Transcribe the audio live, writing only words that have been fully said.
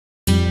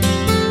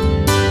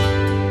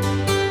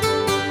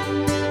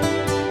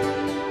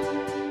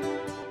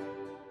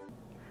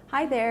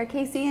Hi there,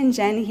 Casey and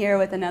Jen here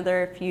with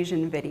another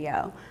Fusion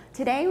video.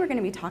 Today we're going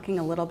to be talking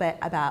a little bit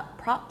about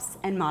props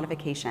and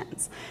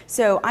modifications.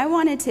 So I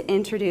wanted to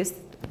introduce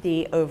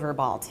the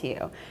Overball to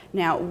you.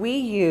 Now we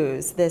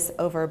use this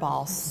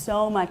Overball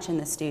so much in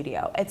the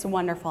studio. It's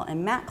wonderful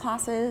in mat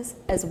classes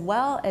as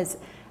well as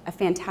a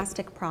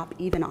fantastic prop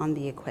even on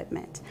the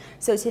equipment.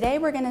 So today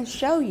we're going to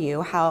show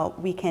you how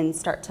we can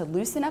start to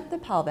loosen up the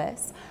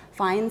pelvis,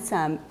 find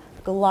some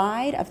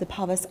glide of the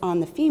pelvis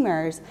on the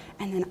femurs,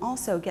 and then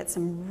also get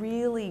some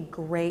really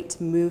great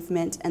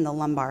movement in the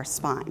lumbar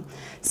spine.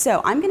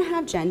 So I'm going to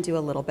have Jen do a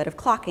little bit of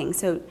clocking.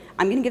 So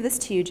I'm going to give this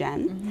to you,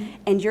 Jen,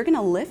 and you're going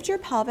to lift your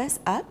pelvis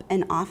up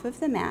and off of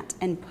the mat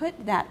and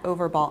put that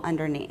Overball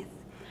underneath.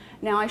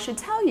 Now I should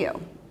tell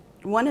you,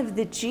 one of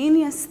the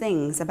genius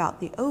things about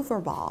the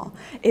Overball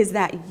is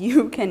that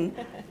you can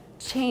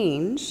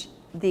change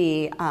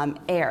the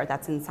air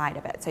that's inside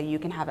of it. So you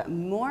can have it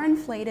more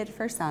inflated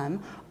for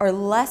some or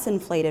less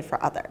inflated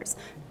for others.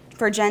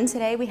 For Jen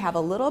today, we have a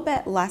little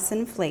bit less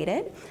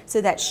inflated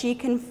so that she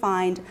can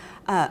find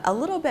a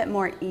little bit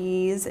more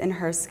ease in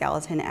her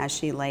skeleton as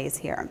she lays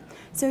here.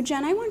 So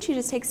Jen, I want you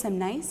to take some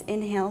nice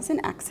inhales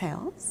and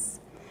exhales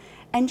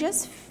and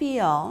just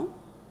feel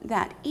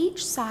that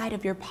each side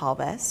of your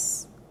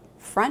pelvis,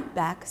 front,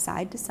 back,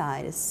 side to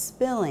side, is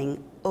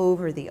spilling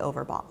over the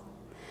Overball.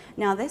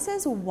 Now this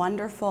is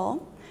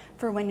wonderful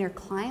for when your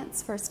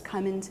clients first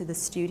come into the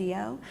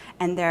studio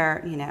and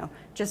they're,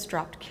 just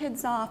dropped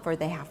kids off or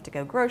they have to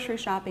go grocery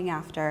shopping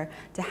after,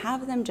 to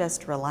have them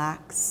just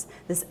relax.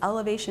 This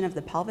elevation of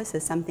the pelvis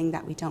is something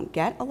that we don't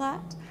get a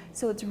lot,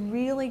 so it's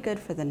really good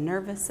for the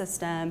nervous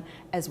system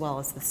as well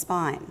as the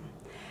spine.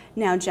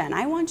 Now Jen,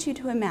 I want you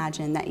to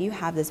imagine that you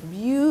have this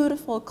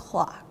beautiful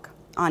clock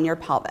on your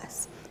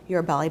pelvis.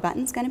 Your belly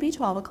button's going to be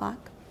 12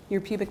 o'clock. Your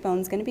pubic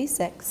bone's going to be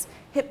 6,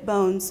 hip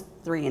bones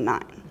 3 and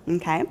 9,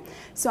 okay?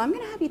 So I'm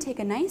going to have you take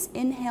a nice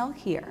inhale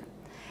here.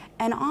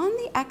 And on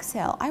the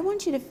exhale, I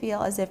want you to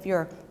feel as if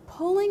you're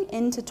pulling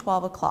into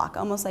 12 o'clock,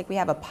 almost like we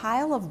have a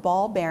pile of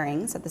ball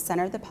bearings at the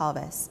center of the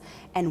pelvis,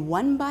 and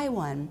one by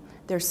one,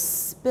 they're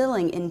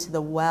spilling into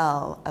the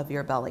well of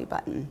your belly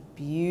button.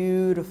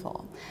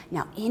 Beautiful.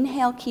 Now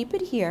inhale, keep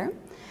it here.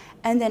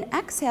 And then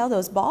exhale,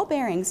 those ball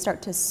bearings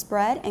start to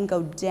spread and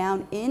go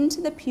down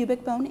into the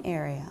pubic bone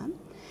area.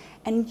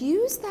 And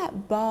use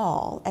that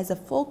ball as a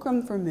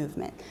fulcrum for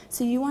movement.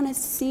 So you want to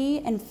see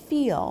and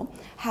feel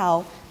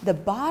how the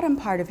bottom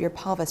part of your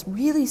pelvis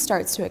really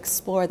starts to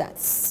explore that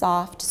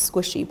soft,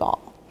 squishy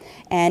ball.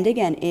 And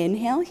again,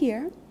 inhale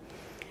here.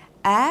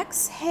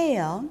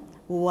 Exhale,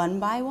 one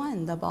by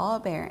one, the ball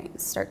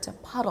bearings start to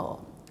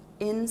puddle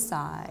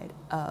inside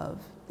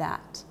of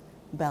that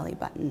belly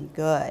button.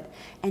 Good.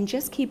 And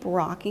just keep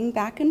rocking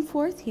back and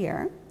forth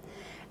here.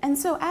 And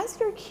so as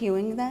you're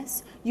cueing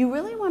this, you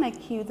really want to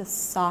cue the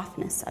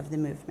softness of the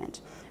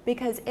movement,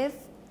 because if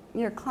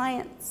your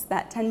clients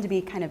that tend to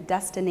be kind of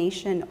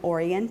destination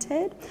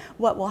oriented,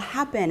 what will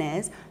happen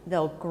is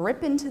they'll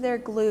grip into their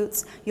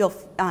glutes, you'll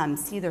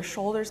see their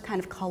shoulders kind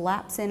of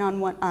collapse in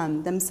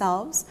on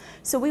themselves.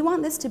 So we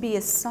want this to be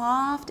as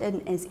soft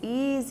and as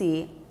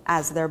easy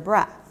as their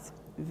breath.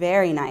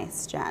 Very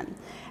nice, Jen.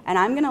 And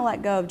I'm going to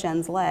let go of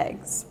Jen's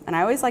legs. And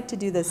I always like to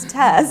do this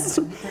test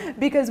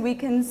because we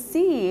can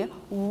see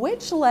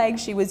which leg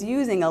she was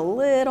using a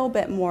little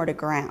bit more to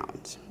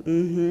ground.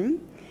 And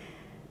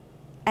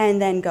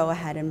then go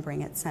ahead and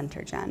bring it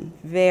center, Jen.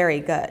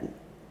 Very good.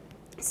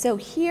 So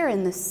here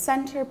in the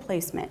center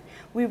placement,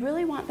 we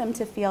really want them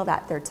to feel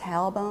that their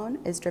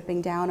tailbone is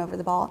dripping down over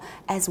the ball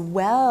as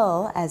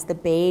well as the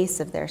base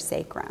of their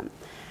sacrum.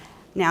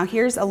 Now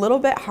here's a little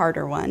bit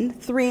harder one,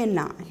 3 and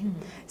 9.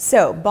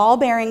 So ball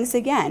bearings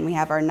again, we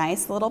have our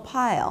nice little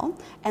pile.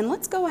 And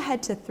let's go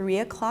ahead to 3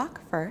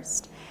 o'clock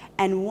first.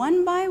 And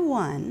one by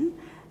one,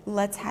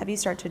 let's have you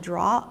start to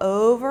draw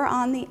over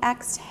on the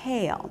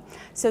exhale.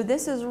 So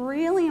this is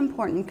really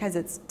important because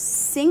it's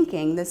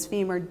sinking this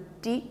femur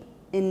deep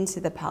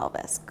into the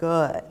pelvis.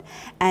 Good.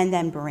 And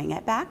then bring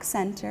it back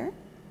center.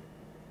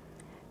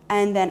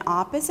 And then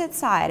opposite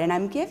side. And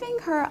I'm giving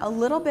her a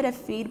little bit of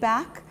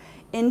feedback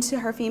into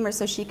her femur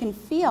so she can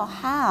feel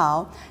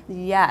how,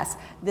 yes,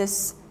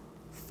 this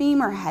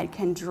femur head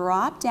can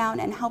drop down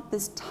and help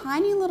this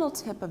tiny little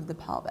tip of the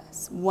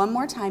pelvis. One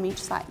more time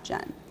each side,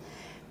 Jen.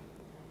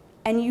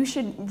 And you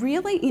should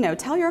really,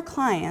 tell your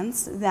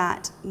clients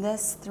that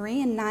this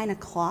 3 and 9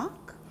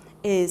 o'clock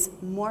is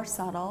more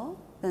subtle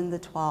than the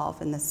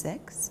 12 and the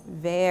 6.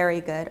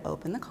 Very good.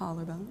 Open the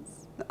collarbones.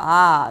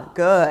 Ah,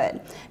 good.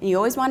 And you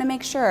always want to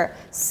make sure,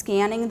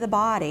 scanning the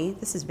body,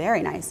 this is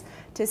very nice,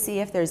 to see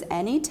if there's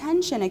any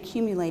tension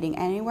accumulating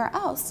anywhere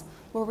else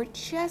where we're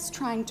just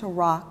trying to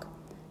rock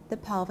the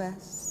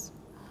pelvis.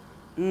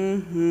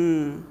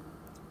 Good.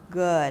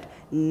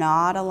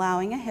 Not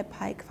allowing a hip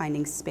hike,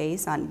 finding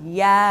space on,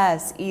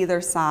 yes, either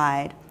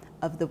side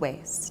of the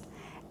waist.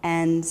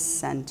 And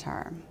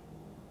center.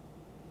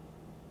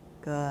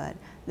 Good.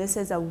 This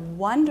is a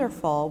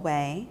wonderful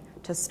way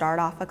to start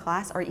off a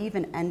class or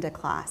even end a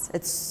class.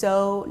 It's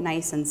so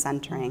nice and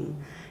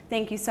centering.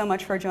 Thank you so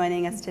much for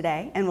joining us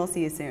today, and we'll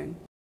see you soon.